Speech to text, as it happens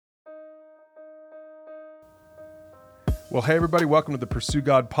Well, hey, everybody, welcome to the Pursue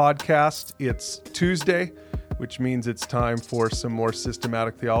God podcast. It's Tuesday, which means it's time for some more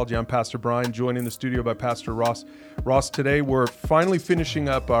systematic theology. I'm Pastor Brian, joined in the studio by Pastor Ross. Ross, today we're finally finishing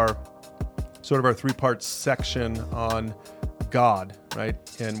up our three-part section on God, right?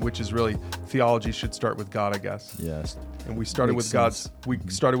 And which is really theology should start with God, I guess. Yes. And we started with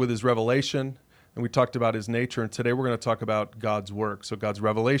started with his revelation, and we talked about his nature. And today we're going to talk about God's work. So God's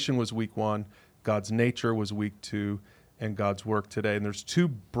revelation was week one, God's nature was week two, and God's work today. And there's two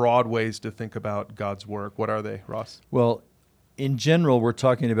broad ways to think about God's work. What are they, Ross? Well, in general, we're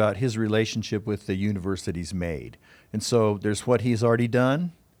talking about his relationship with the universe that he's made. And so there's what he's already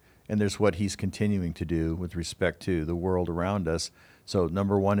done, and there's what he's continuing to do with respect to the world around us. So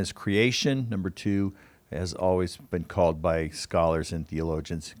number one is creation. Number two has always been called by scholars and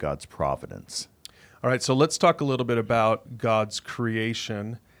theologians God's providence. All right, so let's talk a little bit about God's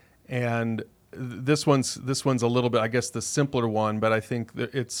creation. And this one's a little bit, I guess, the simpler one, but I think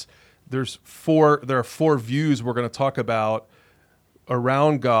that there are four views we're going to talk about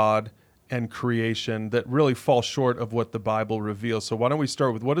around God and creation that really fall short of what the Bible reveals. So why don't we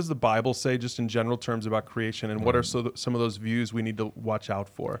start with what does the Bible say just in general terms about creation, and what are some of those views we need to watch out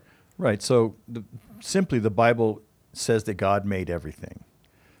for? Right, so simply the Bible says that God made everything.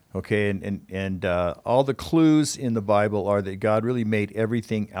 Okay, and all the clues in the Bible are that God really made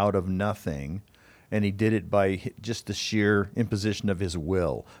everything out of nothing, and he did it by just the sheer imposition of his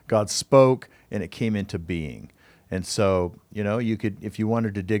will. God spoke, and it came into being. And so, you could, if you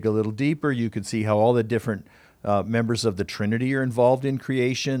wanted to dig a little deeper, you could see how all the different members of the Trinity are involved in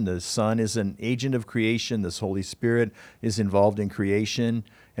creation. The Son is an agent of creation. This Holy Spirit is involved in creation.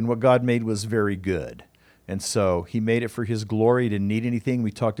 And what God made was very good. And so he made it for his glory. He didn't need anything.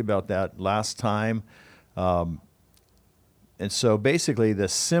 We talked about that last time. And so basically,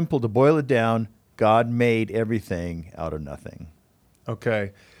 to boil it down, God made everything out of nothing.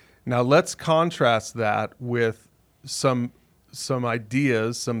 Okay. Now let's contrast that with some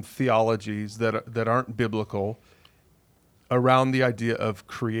ideas, some theologies that aren't biblical around the idea of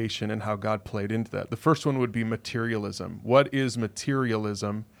creation and how God played into that. The first one would be materialism. What is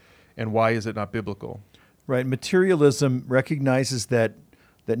materialism, and why is it not biblical? Right. Materialism recognizes that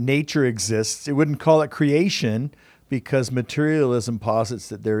nature exists. It wouldn't call it creation because materialism posits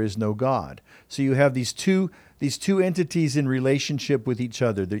that there is no God. So you have these two entities in relationship with each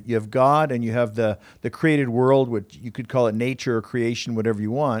other. You have God and you have the created world, which you could call it nature or creation, whatever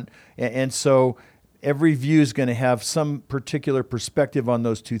you want. And so every view is going to have some particular perspective on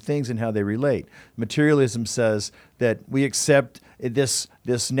those two things and how they relate. Materialism says that we accept this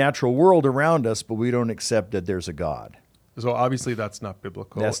natural world around us, but we don't accept that there's a God. So obviously that's not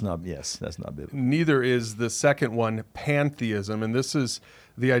biblical. That's not biblical. Neither is the second one, pantheism. And this is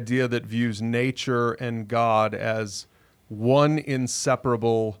the idea that views nature and God as one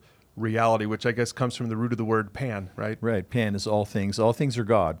inseparable reality, which I guess comes from the root of the word pan, right? Right. Pan is all things. All things are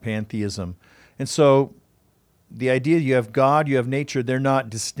God, pantheism. And so the idea you have God, you have nature, they're not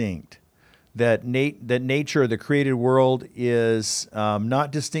distinct. That nature, the created world, is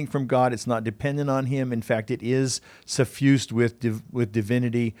not distinct from God. It's not dependent on him. In fact, it is suffused with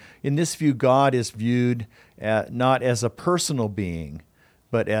divinity. In this view, God is viewed not as a personal being,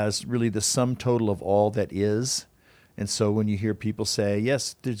 but as really the sum total of all that is. And so when you hear people say,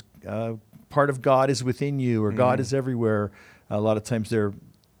 yes, there's part of God is within you, or God is everywhere, a lot of times they're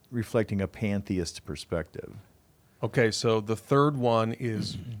reflecting a pantheist perspective. Okay, so the third one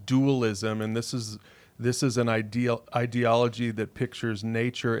is dualism, and this is an ideology that pictures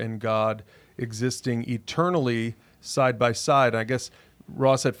nature and God existing eternally side by side. I guess,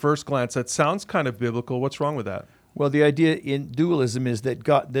 Ross, at first glance, that sounds kind of biblical. What's wrong with that? Well, the idea in dualism is that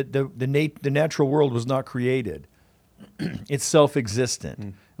God, the natural world was not created; it's self-existent.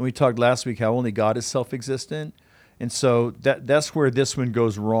 And we talked last week how only God is self-existent, and so that's where this one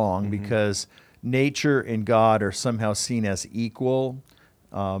goes wrong because nature and God are somehow seen as equal,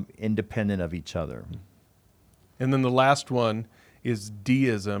 independent of each other. And then the last one is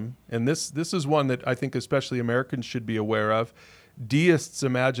deism. And this is one that I think especially Americans should be aware of. Deists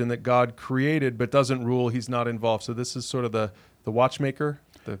imagine that God created but doesn't rule, he's not involved. So this is sort of the watchmaker?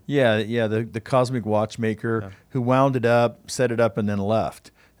 The cosmic watchmaker who wound it up, set it up, and then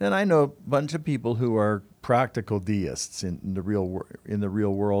left. And I know a bunch of people who are practical deists in the real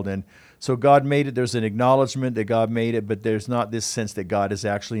world, and so God made it. There's an acknowledgement that God made it, but there's not this sense that God is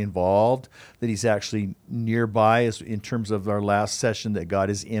actually involved, that He's actually nearby. As in terms of our last session, that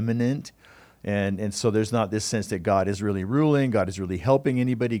God is immanent, and so there's not this sense that God is really ruling, God is really helping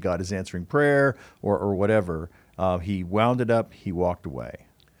anybody, God is answering prayer or whatever. He wound it up. He walked away.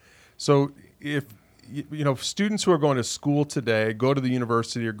 So if students who are going to school today, go to the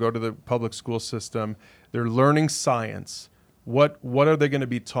university or go to the public school system, they're learning science. What are they going to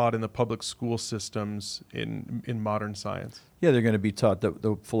be taught in the public school systems in modern science? Yeah, they're going to be taught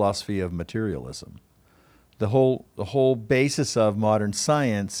the philosophy of materialism. The whole basis of modern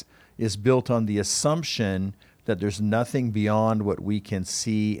science is built on the assumption that there's nothing beyond what we can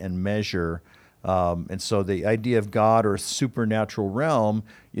see and measure. And so the idea of God or a supernatural realm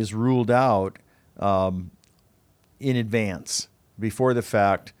is ruled out in advance, before the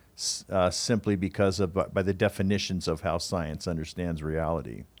fact, simply because of by the definitions of how science understands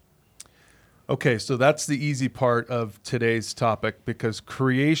reality. Okay, so that's the easy part of today's topic, because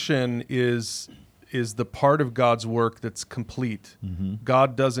creation is the part of God's work that's complete. Mm-hmm.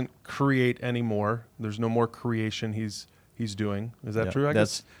 God doesn't create anymore. There's no more creation he's doing. Is that true? I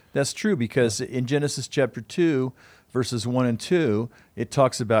guess that's true, because in Genesis chapter 2, verses 1 and 2, it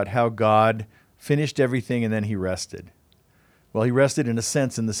talks about how God finished everything and then he rested. Well, he rested in the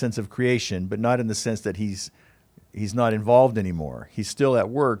sense of creation, but not in the sense that he's not involved anymore. He's still at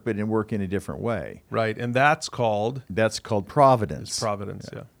work, but work in a different way. Right, and that's called providence. It's providence,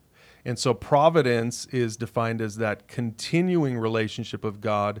 yeah. And so providence is defined as that continuing relationship of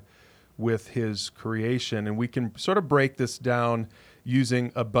God with his creation. And we can sort of break this down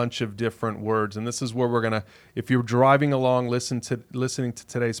using a bunch of different words. And this is where we're going to, if you're driving along, listening to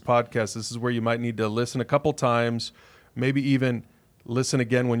today's podcast, this is where you might need to listen a couple times, maybe even listen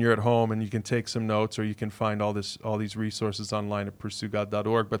again when you're at home, and you can take some notes, or you can find all these resources online at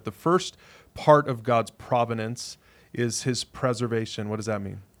pursuegod.org. But the first part of God's providence is his preservation. What does that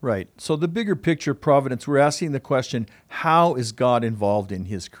mean? Right. So the bigger picture of providence, we're asking the question, how is God involved in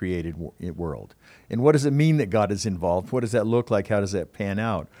his created world? And what does it mean that God is involved? What does that look like? How does that pan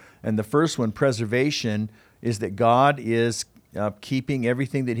out? And the first one, preservation, is that God is keeping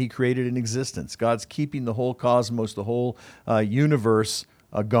everything that he created in existence. God's keeping the whole cosmos, the whole universe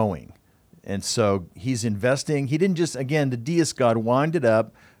going. And so he's investing. He didn't just, again, the deist God wind it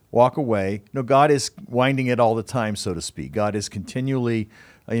up, walk away. No, God is winding it all the time, so to speak. God is continually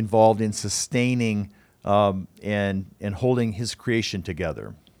involved in sustaining and holding his creation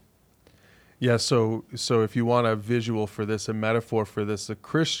together. Yeah, so if you want a visual for this, a metaphor for this, a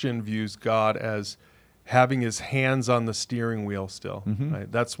Christian views God as having his hands on the steering wheel still. Mm-hmm.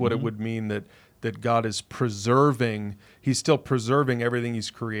 Right? That's what it would mean that God is preserving. He's still preserving everything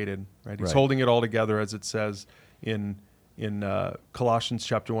he's created. Right? He's holding it all together, as it says in Colossians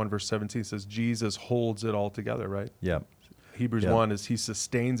chapter 1, verse 17. It says Jesus holds it all together, right? Yeah. Hebrews 1 is he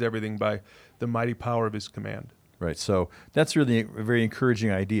sustains everything by the mighty power of his command. Right. So that's really a very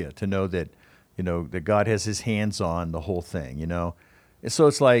encouraging idea, to know that, that God has his hands on the whole thing, And so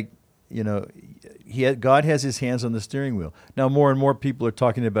it's like, God has his hands on the steering wheel. Now, more and more people are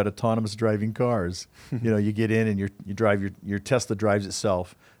talking about autonomous driving cars. You get in and you drive your Tesla drives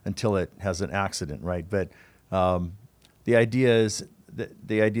itself until it has an accident, right? But the idea is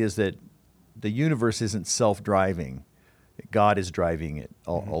that the universe isn't self-driving. God is driving it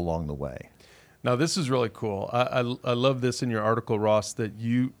along the way. Now, this is really cool. I love this in your article, Ross, that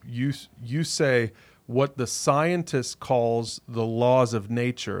you say what the scientist calls the laws of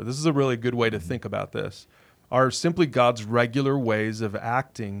nature. This is a really good way to think about this. Are simply God's regular ways of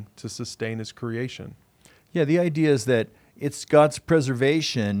acting to sustain his creation. Yeah, the idea is that it's God's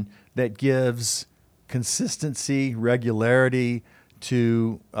preservation that gives consistency, regularity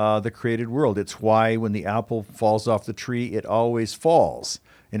to the created world. It's why when the apple falls off the tree, it always falls,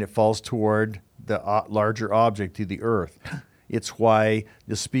 and it falls toward the larger object, to the earth. It's why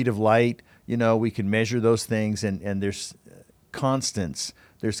the speed of light, we can measure those things, and there's constants.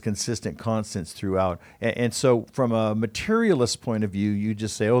 There's consistent constants throughout. And so from a materialist point of view, you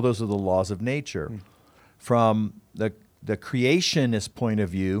just say, oh, those are the laws of nature. From the creationist point of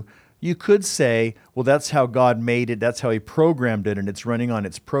view, you could say, well, that's how God made it, that's how he programmed it, and it's running on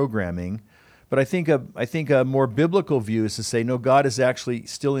its programming. But I think a more biblical view is to say, no, God is actually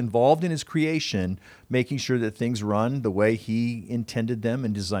still involved in his creation, making sure that things run the way he intended them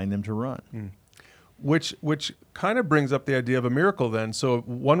and designed them to run. Which kind of brings up the idea of a miracle then. So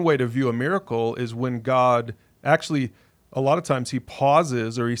one way to view a miracle is when God actually, a lot of times he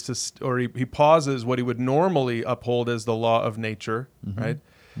pauses, or he pauses what he would normally uphold as the law of nature, right?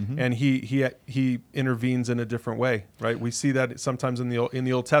 Mm-hmm. And he intervenes in a different way, right? We see that sometimes in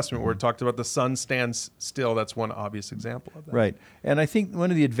the Old Testament where it talked about the sun stands still. That's one obvious example of that. Right. And I think one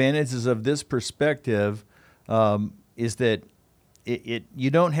of the advantages of this perspective is that you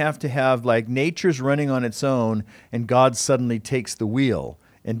don't have to have, like, nature's running on its own and God suddenly takes the wheel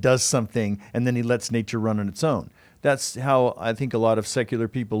and does something, and then he lets nature run on its own. that's how I think a lot of secular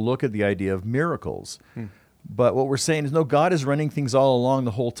people look at the idea of miracles. But what we're saying is, no, God is running things all along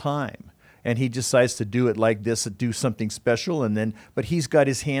the whole time. And he decides to do it like this, do something special, but he's got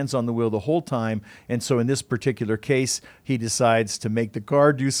his hands on the wheel the whole time. And so in this particular case, he decides to make the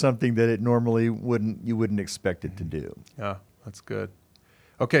car do something that it normally you wouldn't expect it to do. Yeah, that's good.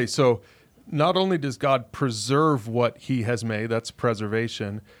 Okay, so not only does God preserve what he has made, that's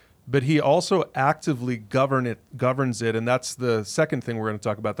preservation, but he also actively governs it, and that's the second thing we're going to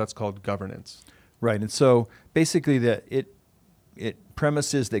talk about. That's called governance. Right, and so basically it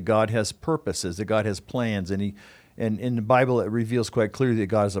premises that God has purposes, that God has plans, and in the Bible it reveals quite clearly that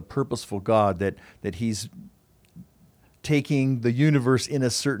God is a purposeful God, that he's taking the universe in a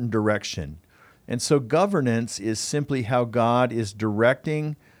certain direction. And so governance is simply how God is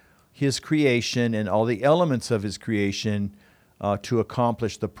directing his creation and all the elements of his creation to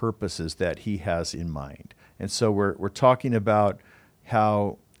accomplish the purposes that he has in mind. And so we're talking about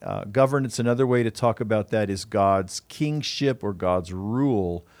how governance, another way to talk about that is God's kingship or God's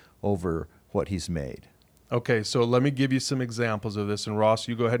rule over what he's made. Okay, so let me give you some examples of this. And Ross,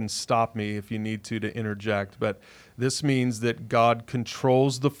 you go ahead and stop me if you need to interject. But this means that God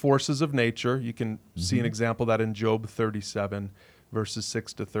controls the forces of nature. You can see an example of that in Job 37, verses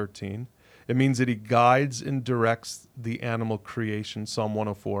 6 to 13. It means that he guides and directs the animal creation, Psalm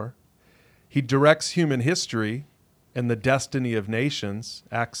 104. He directs human history and the destiny of nations,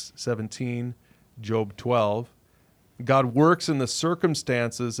 Acts 17, Job 12. God works in the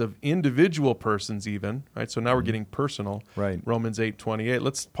circumstances of individual persons even, right? So now we're getting personal. Right. Romans 8:28.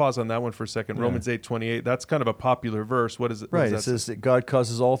 Let's pause on that one for a second. Yeah. Romans 8:28, that's kind of a popular verse. What is it? Right, it says that God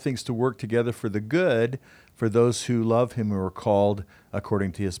causes all things to work together for the good for those who love him, who are called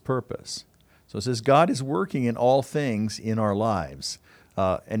according to his purpose. So it says God is working in all things in our lives.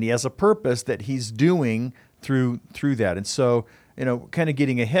 And he has a purpose that he's doing through that. And so, kind of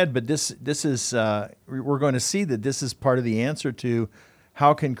getting ahead, but this is, we're going to see that this is part of the answer to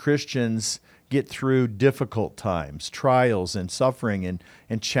how can Christians get through difficult times, trials and suffering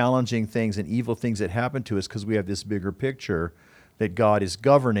and challenging things and evil things that happen to us, because we have this bigger picture that God is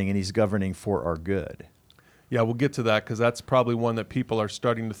governing, and he's governing for our good. Yeah, we'll get to that, because that's probably one that people are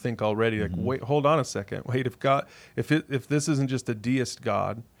starting to think already. Like, wait, hold on a second. Wait, if this isn't just a deist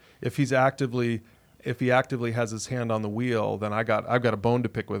God, if he actively has his hand on the wheel, then I've got a bone to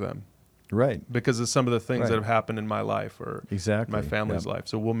pick with him. Right. Because of some of the things that have happened in my life or my family's life.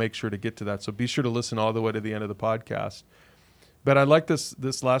 So we'll make sure to get to that. So be sure to listen all the way to the end of the podcast. But I like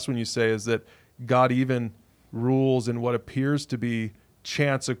this last one you say, is that God even rules in what appears to be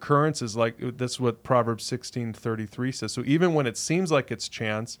chance occurrences. Like that's what Proverbs 16:33 says. So even when it seems like it's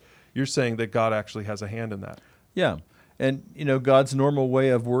chance, you're saying that God actually has a hand in that. Yeah. And, God's normal way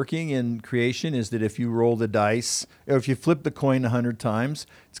of working in creation is that if you roll the dice, or if you flip the coin 100 times,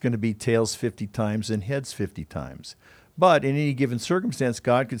 it's going to be tails 50 times and heads 50 times. But in any given circumstance,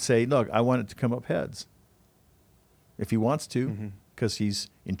 God could say, look, I want it to come up heads, if he wants to, because he's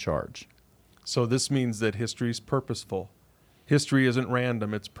in charge. So this means that history is purposeful. History isn't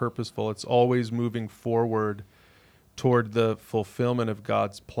random, it's purposeful. It's always moving forward toward the fulfillment of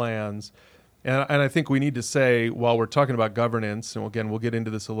God's plans. And I think we need to say, while we're talking about governance, and again, we'll get into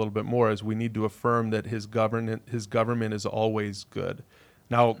this a little bit more, is we need to affirm that his government is always good.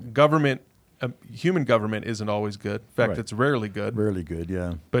 Now, human government isn't always good. In fact, it's rarely good. Rarely good,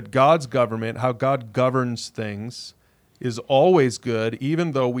 yeah. But God's government, how God governs things, is always good,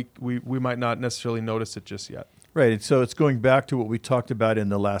 even though we might not necessarily notice it just yet. Right, and so it's going back to what we talked about in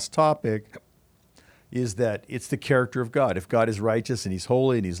the last topic, is that it's the character of God. If God is righteous and he's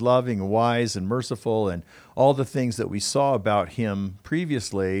holy and he's loving and wise and merciful and all the things that we saw about him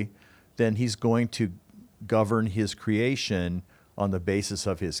previously, then he's going to govern his creation on the basis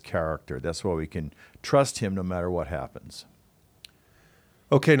of his character. That's why we can trust him no matter what happens.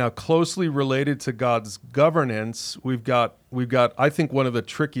 Okay, now closely related to God's governance, we've got I think one of the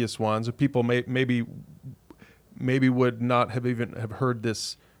trickiest ones. People maybe would not have heard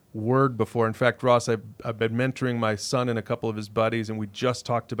this word before. In fact, Ross, I've been mentoring my son and a couple of his buddies, and we just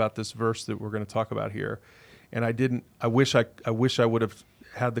talked about this verse that we're going to talk about here. And I wish I would have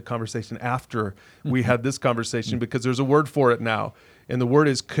had the conversation after we had this conversation, because there's a word for it now, and the word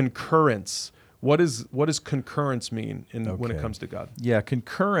is concurrence. What does concurrence mean when it comes to God? Yeah,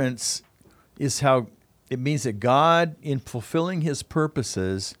 concurrence is how it means that God, in fulfilling his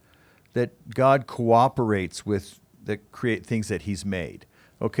purposes, that God cooperates with the create things that he's made.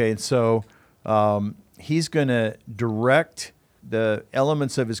 Okay, and so he's going to direct the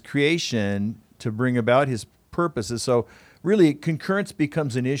elements of his creation to bring about his purposes. So really, concurrence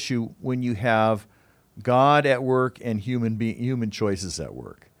becomes an issue when you have God at work and human choices at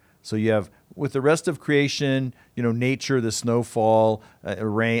work. So you have, with the rest of creation, nature, the snowfall,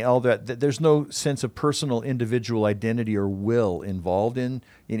 rain, all that. There's no sense of personal, individual identity or will involved in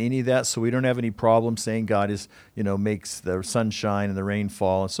any of that. So we don't have any problem saying God is, makes the sunshine and the rain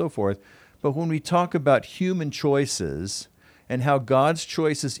fall and so forth. But when we talk about human choices and how God's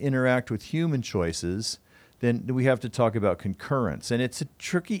choices interact with human choices, then we have to talk about concurrence. And it's a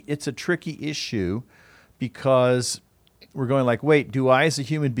tricky issue, because we're going like, wait, do I as a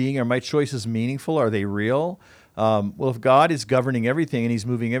human being, are my choices meaningful? Are they real? Well, if God is governing everything and he's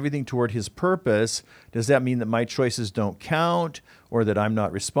moving everything toward his purpose, does that mean that my choices don't count, or that I'm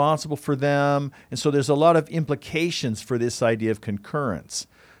not responsible for them? And so there's a lot of implications for this idea of concurrence.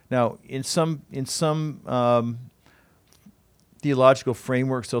 Now, in some theological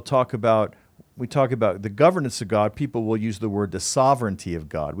frameworks, we talk about the governance of God. People will use the word the sovereignty of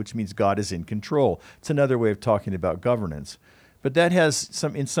God, which means God is in control. It's another way of talking about governance. But that has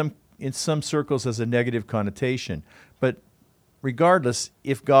in some circles has a negative connotation. But regardless,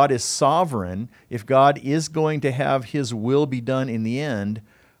 if God is sovereign, if God is going to have his will be done in the end,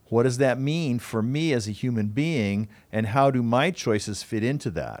 what does that mean for me as a human being, and how do my choices fit into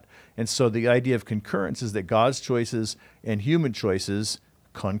that? And so the idea of concurrence is that God's choices and human choices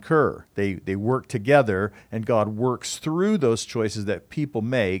concur. They work together, and God works through those choices that people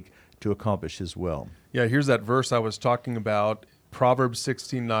make to accomplish his will. Yeah, here's that verse I was talking about, Proverbs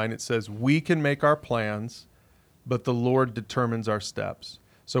 16:9. It says, "We can make our plans, but the Lord determines our steps."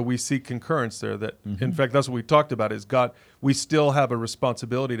 So we see concurrence there. That in fact, that's what we talked about, is God, we still have a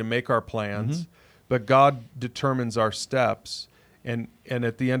responsibility to make our plans, but God determines our steps. And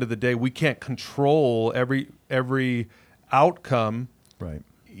at the end of the day, we can't control every outcome. Right.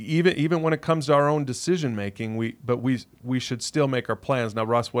 Even when it comes to our own decision making, we should still make our plans. Now,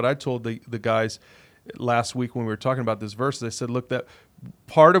 Ross, what I told the guys last week when we were talking about this verse, I said, look, that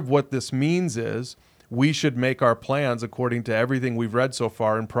part of what this means is we should make our plans according to everything we've read so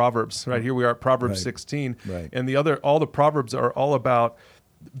far in Proverbs. Right here we are at Proverbs 16, and all the Proverbs are all about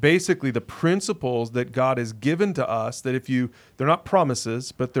basically the principles that God has given to us. That they're not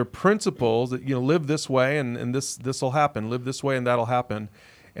promises, but they're principles that live this way and this will happen. Live this way and that'll happen.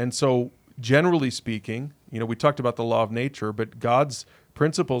 And so, generally speaking, we talked about the law of nature, but God's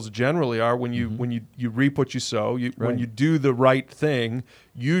principles generally are when you reap what you sow. When you do the right thing,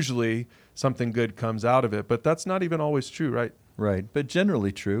 usually something good comes out of it. But that's not even always true, right? Right, but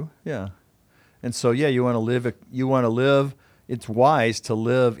generally true, yeah. And so, yeah, you want to live. It's wise to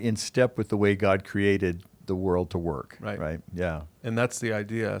live in step with the way God created the world to work. Right. Yeah. And that's the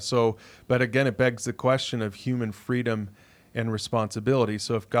idea. So, but again, it begs the question of human freedom and responsibility.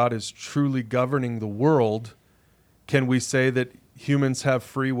 So if God is truly governing the world, can we say that humans have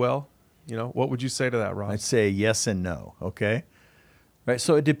free will? What would you say to that, Ross? I'd say yes and no, okay? Right.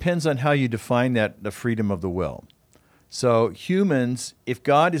 So it depends on how you define the freedom of the will. So humans, if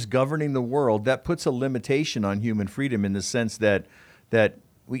God is governing the world, that puts a limitation on human freedom in the sense that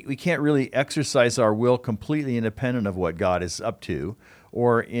we can't really exercise our will completely independent of what God is up to,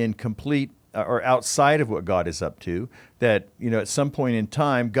 or in complete or outside of what God is up to. That at some point in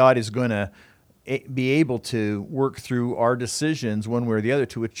time, God is going to be able to work through our decisions one way or the other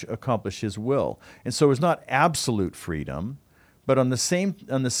to accomplish his will. And so it's not absolute freedom, but on the same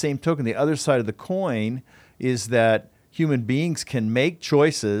token, the other side of the coin is that human beings can make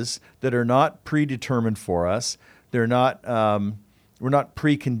choices that are not predetermined for us. They're not we're not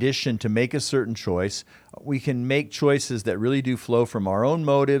preconditioned to make a certain choice. We can make choices that really do flow from our own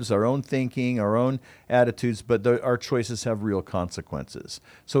motives, our own thinking, our own attitudes, but our choices have real consequences.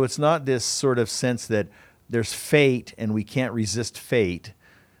 So it's not this sort of sense that there's fate and we can't resist fate,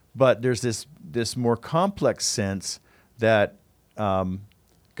 but there's this more complex sense that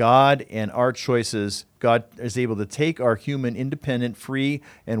God and our choices, God is able to take our human, independent, free,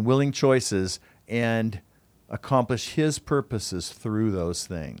 and willing choices and accomplish his purposes through those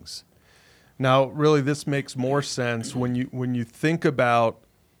things. Now, really, this makes more sense when you think about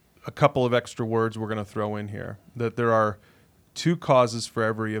a couple of extra words we're going to throw in here, that there are two causes for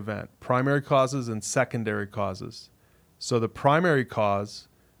every event, primary causes and secondary causes. So the primary cause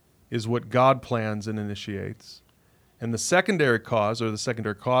is what God plans and initiates. And the secondary cause, or the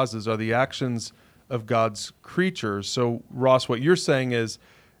secondary causes, are the actions of God's creatures. So, Ross, what you're saying is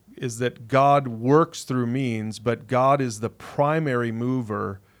that God works through means, but God is the primary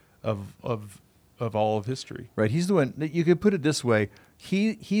mover of all of history. Right. He's the one. You could put it this way.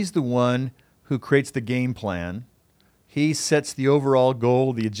 He's the one who creates the game plan. He sets the overall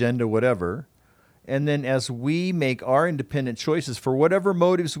goal, the agenda, whatever. and then as we make our independent choices for whatever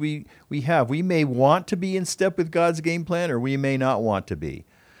motives we have, we may want to be in step with God's game plan or we may not want to be.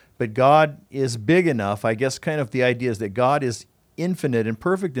 But God is big enough, I guess kind of the idea is that God is infinite and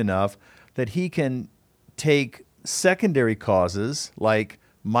perfect enough that he can take secondary causes like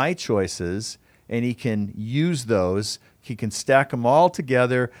my choices and he can use those. He can stack them all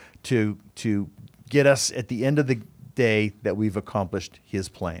together to get us at the end of the day that we've accomplished his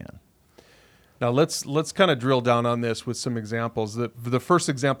plan. Now let's kind of drill down on this with some examples. The first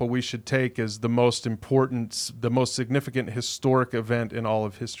example we should take is the most important, the most significant historic event in all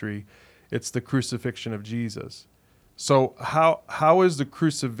of history. It's the crucifixion of Jesus. So how does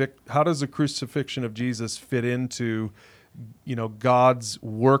the crucifixion of Jesus fit into, God's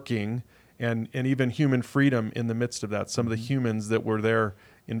working and even human freedom in the midst of that? Some of the humans that were there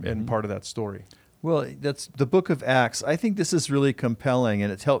in part of that story. Well, that's the book of Acts. I think this is really compelling,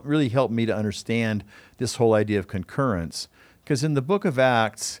 and it's really helped me to understand this whole idea of concurrence. Because in the book of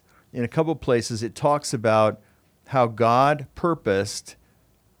Acts, in a couple places, it talks about how God purposed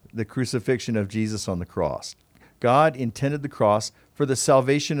the crucifixion of Jesus on the cross. God intended the cross for the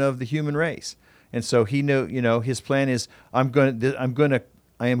salvation of the human race. And so he knew, his plan is, I am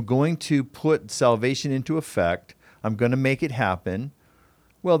going to put salvation into effect. I'm going to make it happen.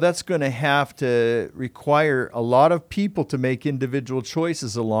 Well, that's going to have to require a lot of people to make individual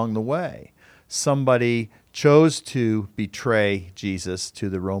choices along the way. Somebody chose to betray Jesus to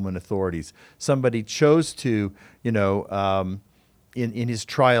the Roman authorities. Somebody chose to, in his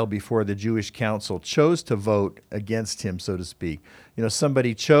trial before the Jewish council, chose to vote against him, so to speak.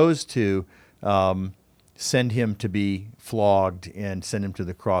 Somebody chose to send him to be flogged and send him to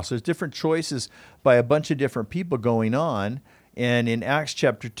the cross. There's different choices by a bunch of different people going on. And in Acts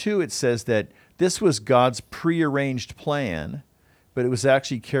chapter 2, it says that this was God's prearranged plan, but it was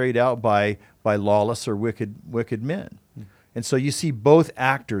actually carried out by lawless or wicked men. And so you see both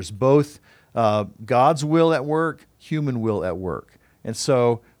actors, both God's will at work, human will at work. And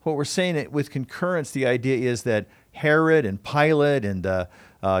so what we're saying with concurrence, the idea is that Herod and Pilate and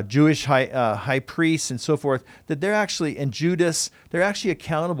Jewish high priests and so forth, that they're actually, and Judas, they're actually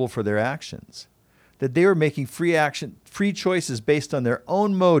accountable for their actions. That they were making free choices based on their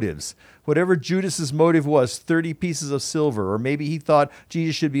own motives. Whatever Judas's motive was, 30 pieces of silver, or maybe he thought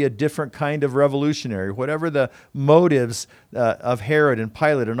Jesus should be a different kind of revolutionary. Whatever the motives of Herod and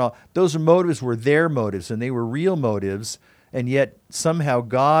Pilate and all, those motives were their motives, and they were real motives, and yet somehow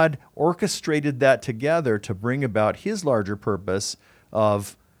God orchestrated that together to bring about his larger purpose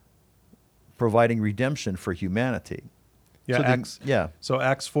of providing redemption for humanity. Yeah, so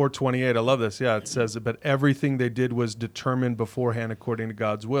Acts 4:28, I love this. Yeah, it says, but everything they did was determined beforehand according to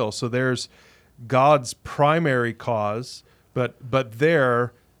God's will. So there's God's primary cause, but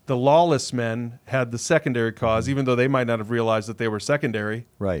there, the lawless men had the secondary cause, even though they might not have realized that they were secondary.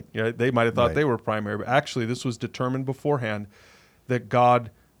 Right. They might have thought they were primary, but actually this was determined beforehand that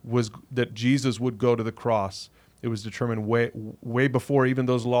that Jesus would go to the cross. It was determined way before even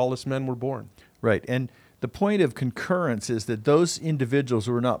those lawless men were born. Right, and the point of concurrence is that those individuals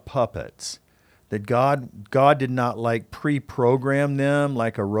were not puppets, that God did not pre-program them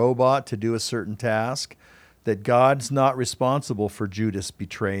like a robot to do a certain task, that God's not responsible for Judas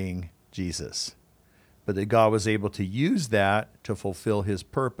betraying Jesus, but that God was able to use that to fulfill his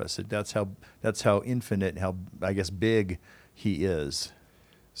purpose. That's how infinite, how, I guess, big he is.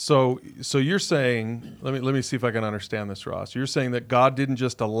 So you're saying, let me see if I can understand this, Ross. You're saying that God didn't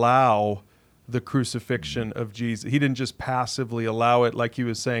just allow the crucifixion of Jesus. He didn't just passively allow it, like he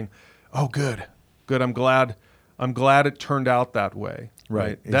was saying, "Oh, good. I'm glad it turned out that way."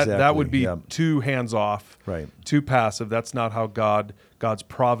 Right. Exactly. That would be too hands off, right? Too passive. That's not how God's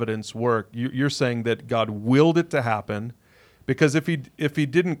providence worked. You're saying that God willed it to happen, because if he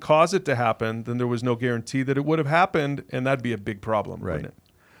didn't cause it to happen, then there was no guarantee that it would have happened, and that'd be a big problem, right? Wouldn't it?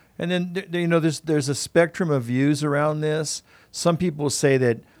 And then there's a spectrum of views around this. Some people say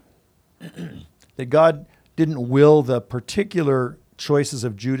that God didn't will the particular choices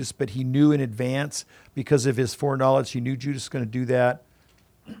of Judas, but he knew in advance because of his foreknowledge. He knew Judas was going to do that.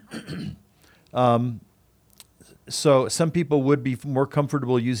 So some people would be more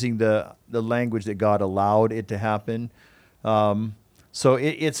comfortable using the language that God allowed it to happen. So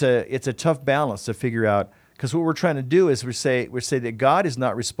it's a tough balance to figure out, because what we're trying to do is we say that God is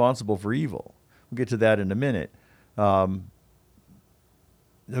not responsible for evil. We'll get to that in a minute.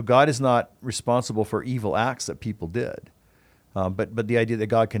 God is not responsible for evil acts that people did. But the idea that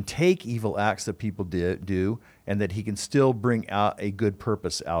God can take evil acts that people do and that he can still bring out a good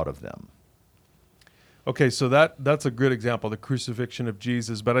purpose out of them. Okay, so that's a good example, the crucifixion of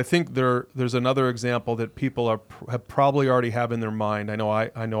Jesus. But I think there's another example that people have probably already have in their mind. I know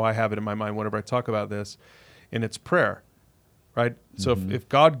I have it in my mind whenever I talk about this, and it's prayer, right? So if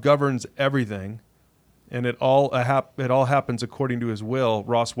God governs everything, and it all happens according to His will,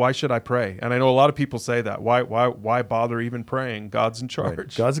 Ross, why should I pray? And I know a lot of people say that. Why bother even praying? God's in charge.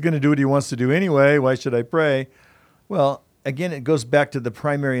 Right. God's going to do what He wants to do anyway. Why should I pray? Well, again, it goes back to the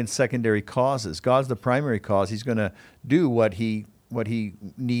primary and secondary causes. God's the primary cause. He's going to do what he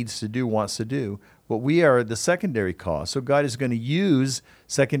needs to do, wants to do. But we are the secondary cause. So God is going to use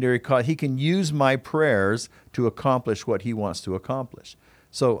secondary cause. He can use my prayers to accomplish what He wants to accomplish.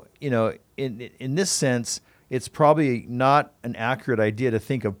 So, in this sense, it's probably not an accurate idea to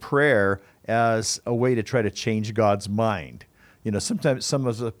think of prayer as a way to try to change God's mind. Sometimes some of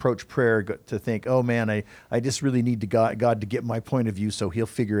us approach prayer to think, oh man, I just really need God to get my point of view so He'll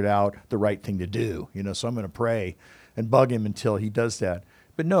figure it out the right thing to do. So I'm going to pray and bug Him until He does that.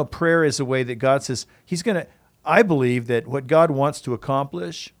 But no, prayer is a way that God says I believe that what God wants to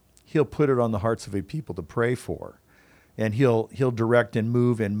accomplish, He'll put it on the hearts of a people to pray for. And he'll direct and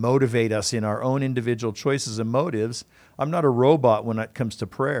move and motivate us in our own individual choices and motives. I'm not a robot when it comes to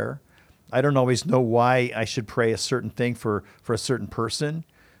prayer. I don't always know why I should pray a certain thing for a certain person.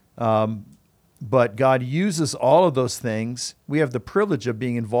 But God uses all of those things. We have the privilege of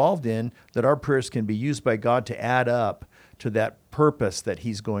being involved in that our prayers can be used by God to add up to that purpose that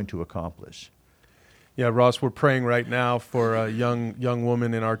He's going to accomplish. Yeah, Ross, we're praying right now for a young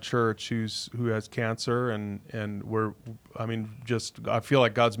woman in our church who has cancer, and I feel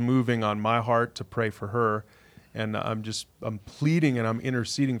like God's moving on my heart to pray for her, and I'm pleading and I'm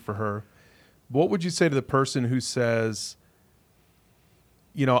interceding for her. What would you say to the person who says,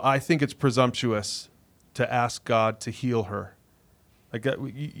 I think it's presumptuous to ask God to heal her? Like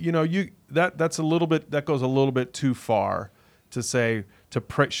that's a little bit, that goes a little bit too far to say to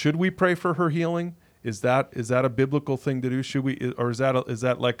pray. Should we pray for her healing? Is that a biblical thing to do? Should we, or is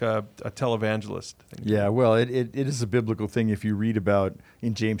that like a televangelist thing? Yeah, well, it is a biblical thing if you read about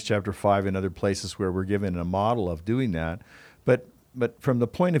in James chapter 5 and other places where we're given a model of doing that. But from the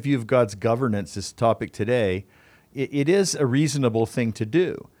point of view of God's governance, this topic today, it is a reasonable thing to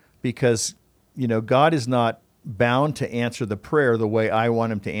do because, God is not bound to answer the prayer the way I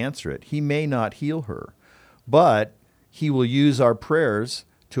want Him to answer it. He may not heal her, but He will use our prayers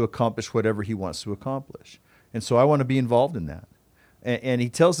to accomplish whatever He wants to accomplish. And so I want to be involved in that. And He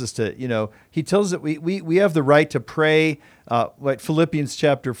tells us He tells us that we have the right to pray. What Philippians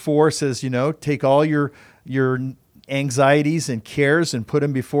chapter 4 says, take all your anxieties and cares and put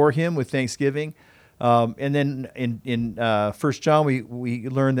them before Him with thanksgiving. And then in 1 John, we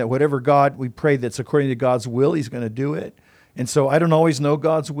learn that whatever we pray that's according to God's will, He's going to do it. And so I don't always know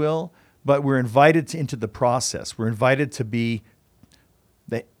God's will, but we're invited into the process. We're invited to be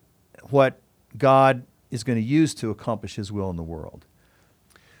what God is going to use to accomplish His will in the world.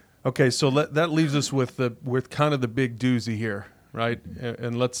 Okay, so that leaves us with kind of the big doozy here, right?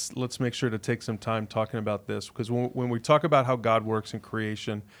 And let's make sure to take some time talking about this, because when we talk about how God works in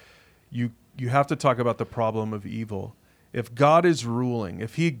creation, you have to talk about the problem of evil. If God is ruling,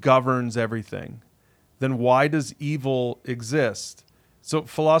 if He governs everything, then why does evil exist? So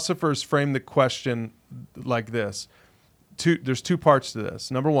philosophers frame the question like this. There's two parts to this.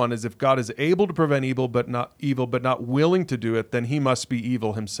 Number one is if God is able to prevent evil, but not willing to do it, then He must be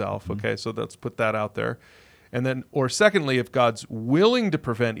evil Himself. Mm-hmm. Okay, so let's put that out there. And then, or secondly, if God's willing to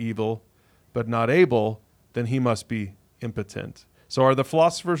prevent evil, but not able, then He must be impotent. So are the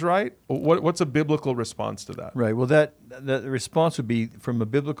philosophers right? What's a biblical response to that? Right. Well, the response would be, from a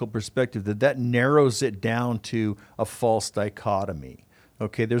biblical perspective, that narrows it down to a false dichotomy.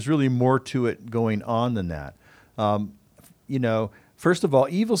 Okay, there's really more to it going on than that. First of all,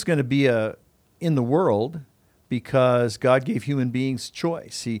 evil's going to be in the world because God gave human beings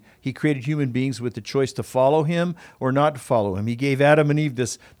choice. He created human beings with the choice to follow Him or not to follow Him. He gave Adam and Eve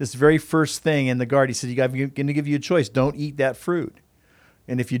this very first thing in the garden. He said, I'm going to give you a choice. Don't eat that fruit.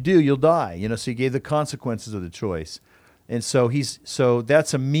 And if you do, you'll die. So He gave the consequences of the choice. And so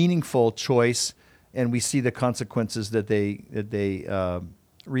that's a meaningful choice, and we see the consequences that they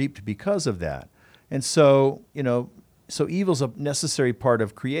reaped because of that. And so evil's a necessary part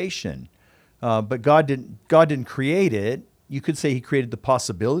of creation. But God didn't create it. You could say He created the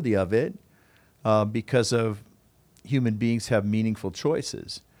possibility of it because of human beings have meaningful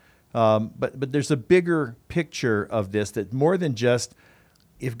choices. But there's a bigger picture of this, that more than just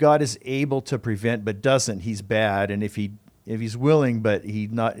if God is able to prevent but doesn't, He's bad, and if He's willing but He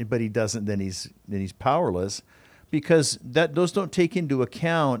doesn't, then he's powerless, because those don't take into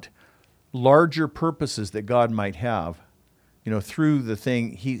account larger purposes that God might have, through the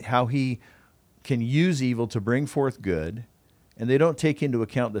thing, how he can use evil to bring forth good, and they don't take into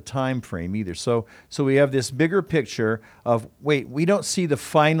account the time frame either. So we have this bigger picture of, we don't see the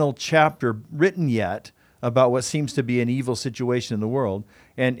final chapter written yet about what seems to be an evil situation in the world,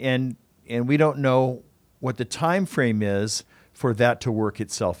 and we don't know what the time frame is for that to work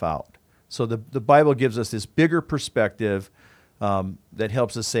itself out. So the Bible gives us this bigger perspective that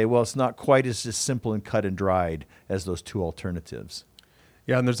helps us say, well, it's not quite as just simple and cut and dried as those two alternatives.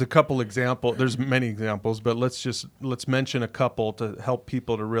 Yeah, and there's a couple examples. There's many examples, but let's mention a couple to help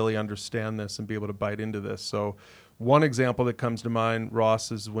people to really understand this and be able to bite into this. So one example that comes to mind,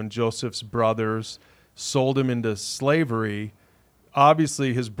 Ross, is when Joseph's brothers sold him into slavery.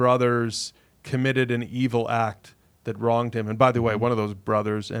 Obviously, his brothers committed an evil act that wronged him. And by the way, one of those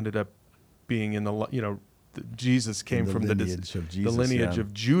brothers ended up being in Jesus came from the lineage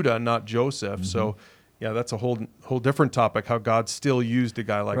of Judah, not Joseph. Mm-hmm. So, yeah, that's a whole different topic, how God still used a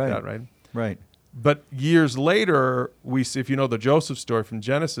guy like that, right? Right. But years later, we see, if you know the Joseph story from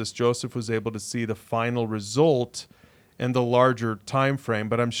Genesis, Joseph was able to see the final result and the larger time frame.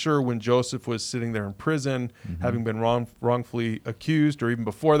 But I'm sure when Joseph was sitting there in prison, having been wrongfully accused, or even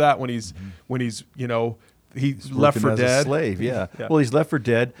before that, when he's he's left for dead. As a slave, yeah. Well, he's left for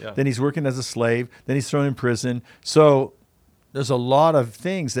dead. Yeah. Then he's working as a slave. Then he's thrown in prison. So there's a lot of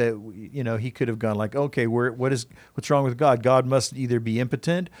things that he could have gone like, okay, what's wrong with God? God must either be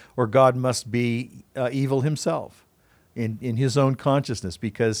impotent or God must be evil himself in his own consciousness,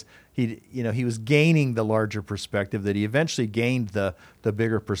 because he was gaining the larger perspective, that he eventually gained the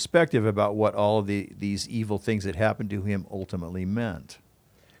bigger perspective about what all of these evil things that happened to him ultimately meant.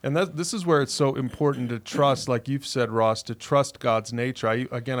 And this is where it's so important to trust, like you've said, Ross, to trust God's nature.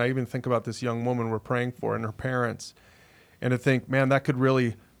 I even think about this young woman we're praying for and her parents, and to think, man, that could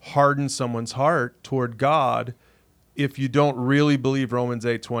really harden someone's heart toward God if you don't really believe Romans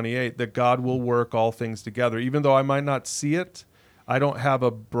 8:28, that God will work all things together. Even though I might not see it, I don't have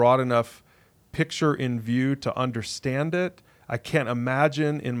a broad enough picture in view to understand it. I can't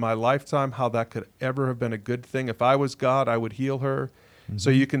imagine in my lifetime how that could ever have been a good thing. If I was God, I would heal her. Mm-hmm. So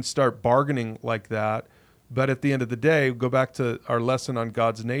you can start bargaining like that. But at the end of the day, go back to our lesson on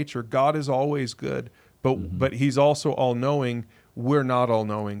God's nature. God is always good, but he's also all-knowing. We're not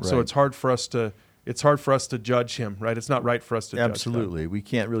all-knowing. Right. So it's hard for us to judge him, right? It's not right for us to judge him. Absolutely. We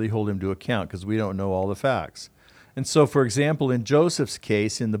can't really hold him to account because we don't know all the facts. And so, for example, in Joseph's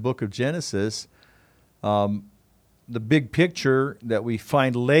case, in the book of Genesis, the big picture that we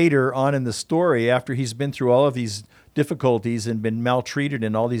find later on in the story, after he's been through all of these difficulties and been maltreated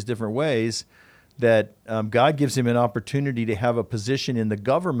in all these different ways, that God gives him an opportunity to have a position in the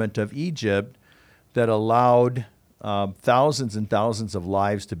government of Egypt that allowed thousands and thousands of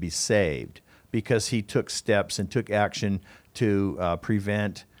lives to be saved, because he took steps and took action to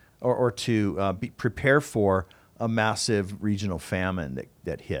prevent or to prepare for a massive regional famine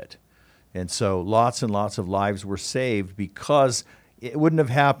that hit. And so lots and lots of lives were saved, because it wouldn't have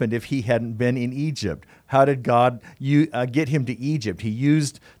happened if he hadn't been in Egypt. How did God get him to Egypt? He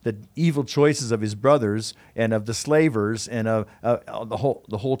used the evil choices of his brothers and of the slavers and of the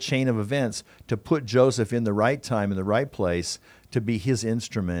whole chain of events to put Joseph in the right time, in the right place, to be his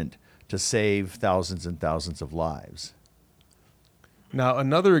instrument to save thousands and thousands of lives. Now,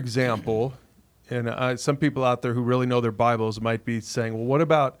 another example, and some people out there who really know their Bibles might be saying, well,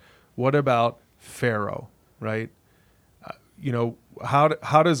 what about Pharaoh, right?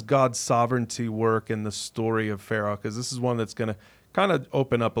 How does God's sovereignty work in the story of Pharaoh? Because this is one that's going to kind of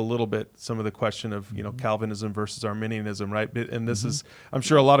open up a little bit some of the question of Calvinism versus Arminianism, right? And this is, I'm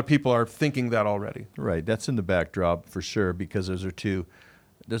sure a lot of people are thinking that already. Right, that's in the backdrop for sure, because those are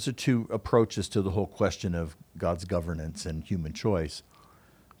two approaches to the whole question of God's governance and human choice.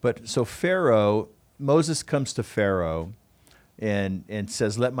 But so Moses comes to Pharaoh and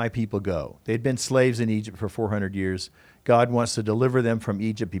says, let my people go. They'd been slaves in Egypt for 400 years. God wants to deliver them from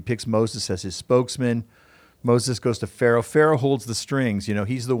Egypt. He picks Moses as his spokesman. Moses goes to Pharaoh. Pharaoh holds the strings.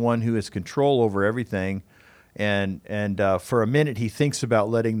 He's the one who has control over everything. And for a minute, he thinks about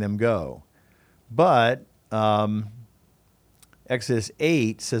letting them go. But Exodus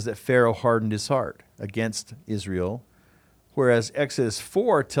 8 says that Pharaoh hardened his heart against Israel, whereas Exodus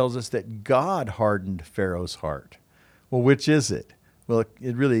 4 tells us that God hardened Pharaoh's heart. Well, which is it? Well,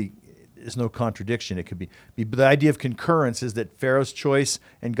 it really is no contradiction. It could be the idea of concurrence is that Pharaoh's choice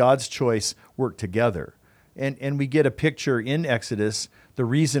and God's choice work together. And we get a picture in Exodus. The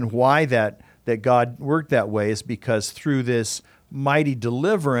reason why that God worked that way is because through this mighty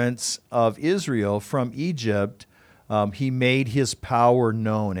deliverance of Israel from Egypt, He made his power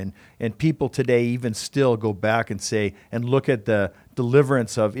known. And people today even still go back and say, and look at the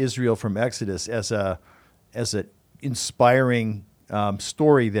deliverance of Israel from Exodus as an inspiring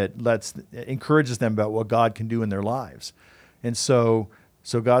story that encourages them about what God can do in their lives. And so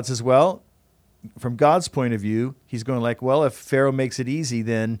God says, well, from God's point of view, he's going like, well, if Pharaoh makes it easy,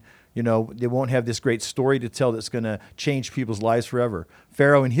 then they won't have this great story to tell that's going to change people's lives forever.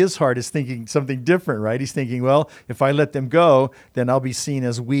 Pharaoh in his heart is thinking something different, right? He's thinking, well, if I let them go, then I'll be seen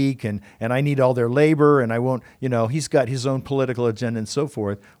as weak and I need all their labor and I won't, he's got his own political agenda and so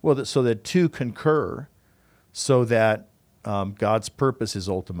forth. Well, so that two concur so that God's purpose is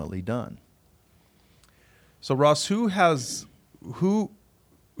ultimately done. So Ross, who has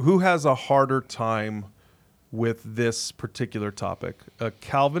a harder time with this particular topic, a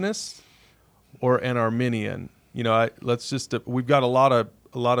Calvinist or an Arminian? We've got a lot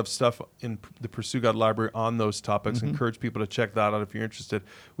of stuff in the Pursue God library on those topics. Mm-hmm. Encourage people to check that out if you're interested.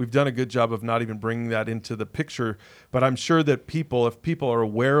 We've done a good job of not even bringing that into the picture, but I'm sure that if people are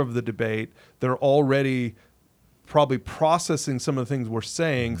aware of the debate, they're already probably processing some of the things we're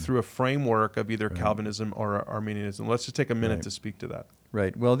saying through a framework of either Calvinism or Arminianism. Let's just take a minute to speak to that.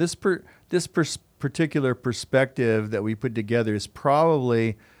 Right. Well, this particular perspective that we put together is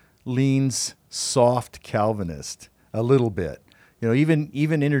probably leans soft Calvinist a little bit. Even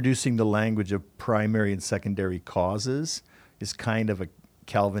introducing the language of primary and secondary causes is kind of a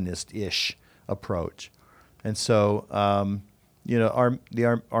Calvinist-ish approach. And so,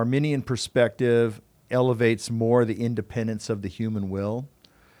 the Arminian perspective elevates more the independence of the human will,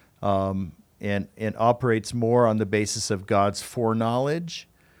 and operates more on the basis of God's foreknowledge,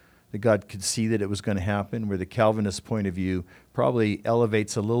 that God could see that it was going to happen, where the Calvinist point of view probably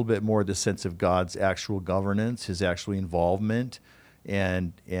elevates a little bit more the sense of God's actual governance, his actual involvement,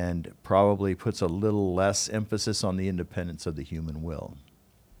 and probably puts a little less emphasis on the independence of the human will.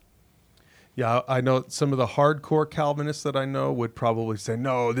 Yeah, I know some of the hardcore Calvinists that I know would probably say,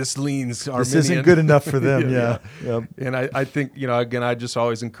 no, this leans Arminian. This isn't good enough for them, yeah. Yep. And I think, again, I just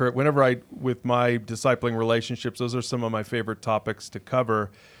always encourage, with my discipling relationships, those are some of my favorite topics to cover,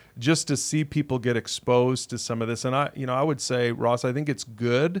 just to see people get exposed to some of this. And I would say, Ross, I think it's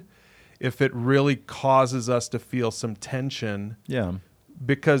good if it really causes us to feel some tension. Yeah.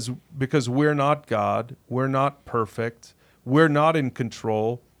 Because we're not God, we're not perfect, we're not in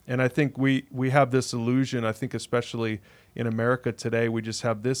control. And I think we have this illusion, I think especially in America today, we just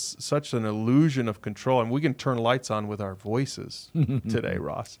have such an illusion of control. And we can turn lights on with our voices today,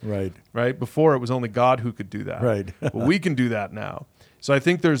 Ross. Right. Right? Before, it was only God who could do that. Right. Well, we can do that now. So I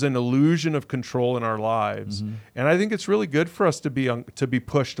think there's an illusion of control in our lives. Mm-hmm. And I think it's really good for us to be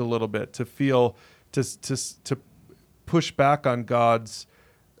pushed a little bit, to feel, to push back on God.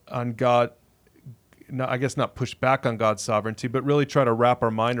 No, I guess not push back on God's sovereignty, but really try to wrap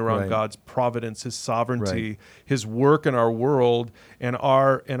our mind around God's providence, his sovereignty, his work in our world, and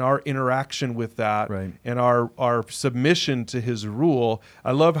our interaction with that, and our submission to his rule.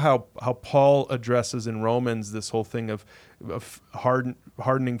 I love how Paul addresses in Romans this whole thing of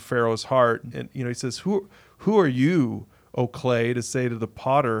hardening Pharaoh's heart. And he says, Who are you, O clay, to say to the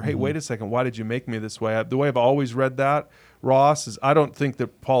potter, hey, wait a second, why did you make me this way? The way I've always read that, Ross, is I don't think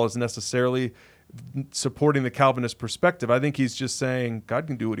that Paul is necessarily supporting the Calvinist perspective. I think he's just saying God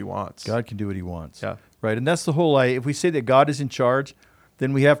can do what he wants. God can do what he wants. Yeah. Right. And that's the whole if we say that God is in charge,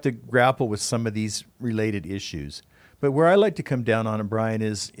 then we have to grapple with some of these related issues. But where I like to come down on it, Brian,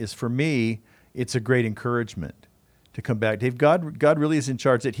 is for me, it's a great encouragement to come back. Dave, God really is in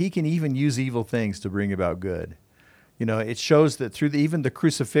charge, that he can even use evil things to bring about good. It shows that through even the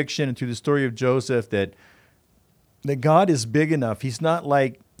crucifixion and through the story of Joseph that God is big enough. He's not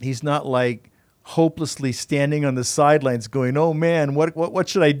like hopelessly standing on the sidelines going, oh man, what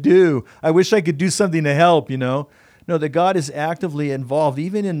should I do? I wish I could do something to help, No, that God is actively involved,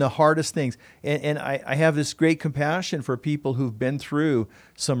 even in the hardest things. And I have this great compassion for people who've been through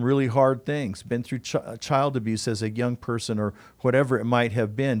some really hard things, been through child abuse as a young person or whatever it might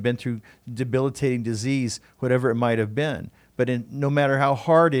have been through debilitating disease, whatever it might have been. But no matter how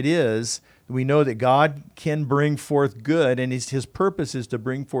hard it is, we know that God can bring forth good, and his purpose is to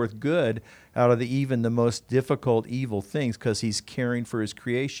bring forth good out of even the most difficult evil things, because he's caring for his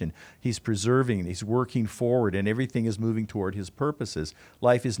creation. He's preserving, he's working forward, and everything is moving toward his purposes.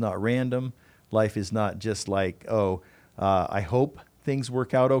 Life is not random. Life is not just like, I hope things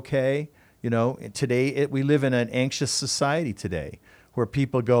work out okay. Today we live in an anxious society today where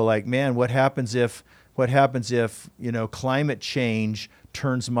people go like, man, what happens if climate change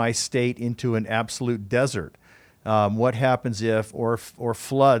turns my state into an absolute desert? What happens if, or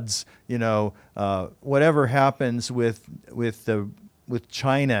floods? Whatever happens with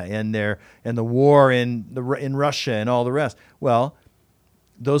China and the war in Russia and all the rest. Well,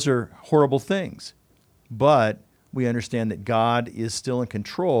 those are horrible things, but we understand that God is still in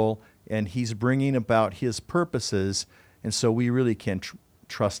control and He's bringing about His purposes, and so we really can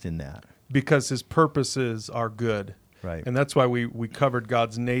trust in that. Because His purposes are good. Right. And that's why we covered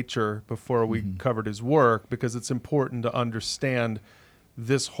God's nature before we covered His work, because it's important to understand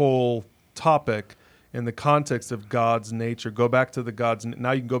this whole topic in the context of God's nature. Go back to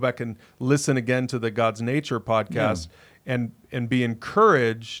now you can go back and listen again to the God's Nature podcast and be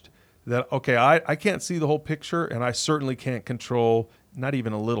encouraged that, okay, I can't see the whole picture, and I certainly can't control not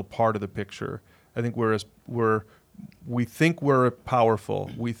even a little part of the picture. I think we think we're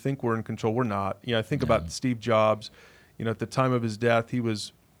powerful. We think we're in control. We're not. I think about Steve Jobs. At the time of his death, he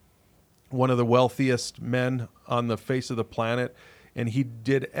was one of the wealthiest men on the face of the planet, and he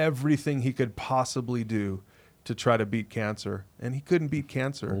did everything he could possibly do to try to beat cancer, and he couldn't beat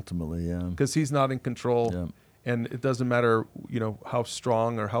cancer. Ultimately, yeah. Because he's not in control. Yeah. And it doesn't matter, how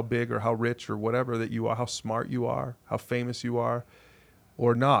strong or how big or how rich or whatever that you are, how smart you are, how famous you are,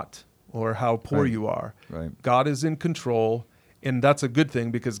 or not, or how poor you are. Right. God is in control, and that's a good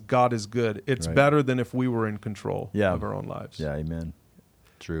thing because God is good. It's better than if we were in control of our own lives. Yeah, amen.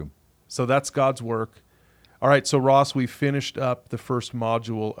 True. So that's God's work. All right, so Ross, we finished up the first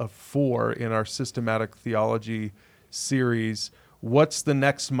module of 4 in our systematic theology series. What's the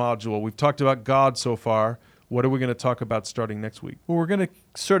next module? We've talked about God so far. What are we going to talk about starting next week? Well, we're going to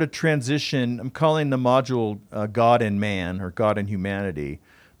sort of transition. I'm calling the module God and Man, or God and Humanity,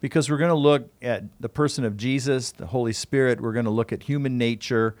 because we're going to look at the person of Jesus, the Holy Spirit. We're going to look at human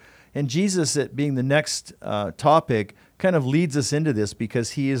nature. And Jesus, being the next topic, kind of leads us into this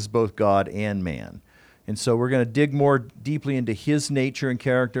because He is both God and man. And so we're going to dig more deeply into His nature and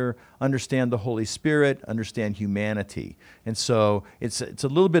character, understand the Holy Spirit, understand humanity. And so it's a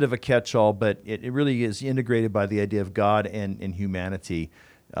little bit of a catch-all, but it really is integrated by the idea of God and humanity,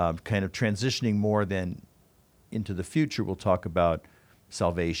 kind of transitioning more than into the future. We'll talk about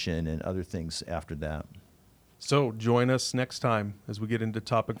salvation and other things after that. So join us next time as we get into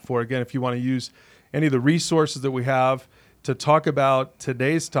topic 4. Again, if you want to use any of the resources that we have to talk about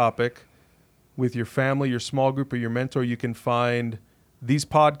today's topic with your family, your small group, or your mentor, you can find these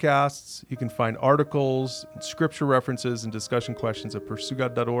podcasts. You can find articles, scripture references, and discussion questions at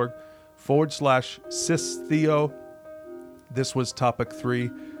pursuegod.org/systheo. This was topic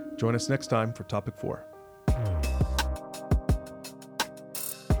 3. Join us next time for topic 4.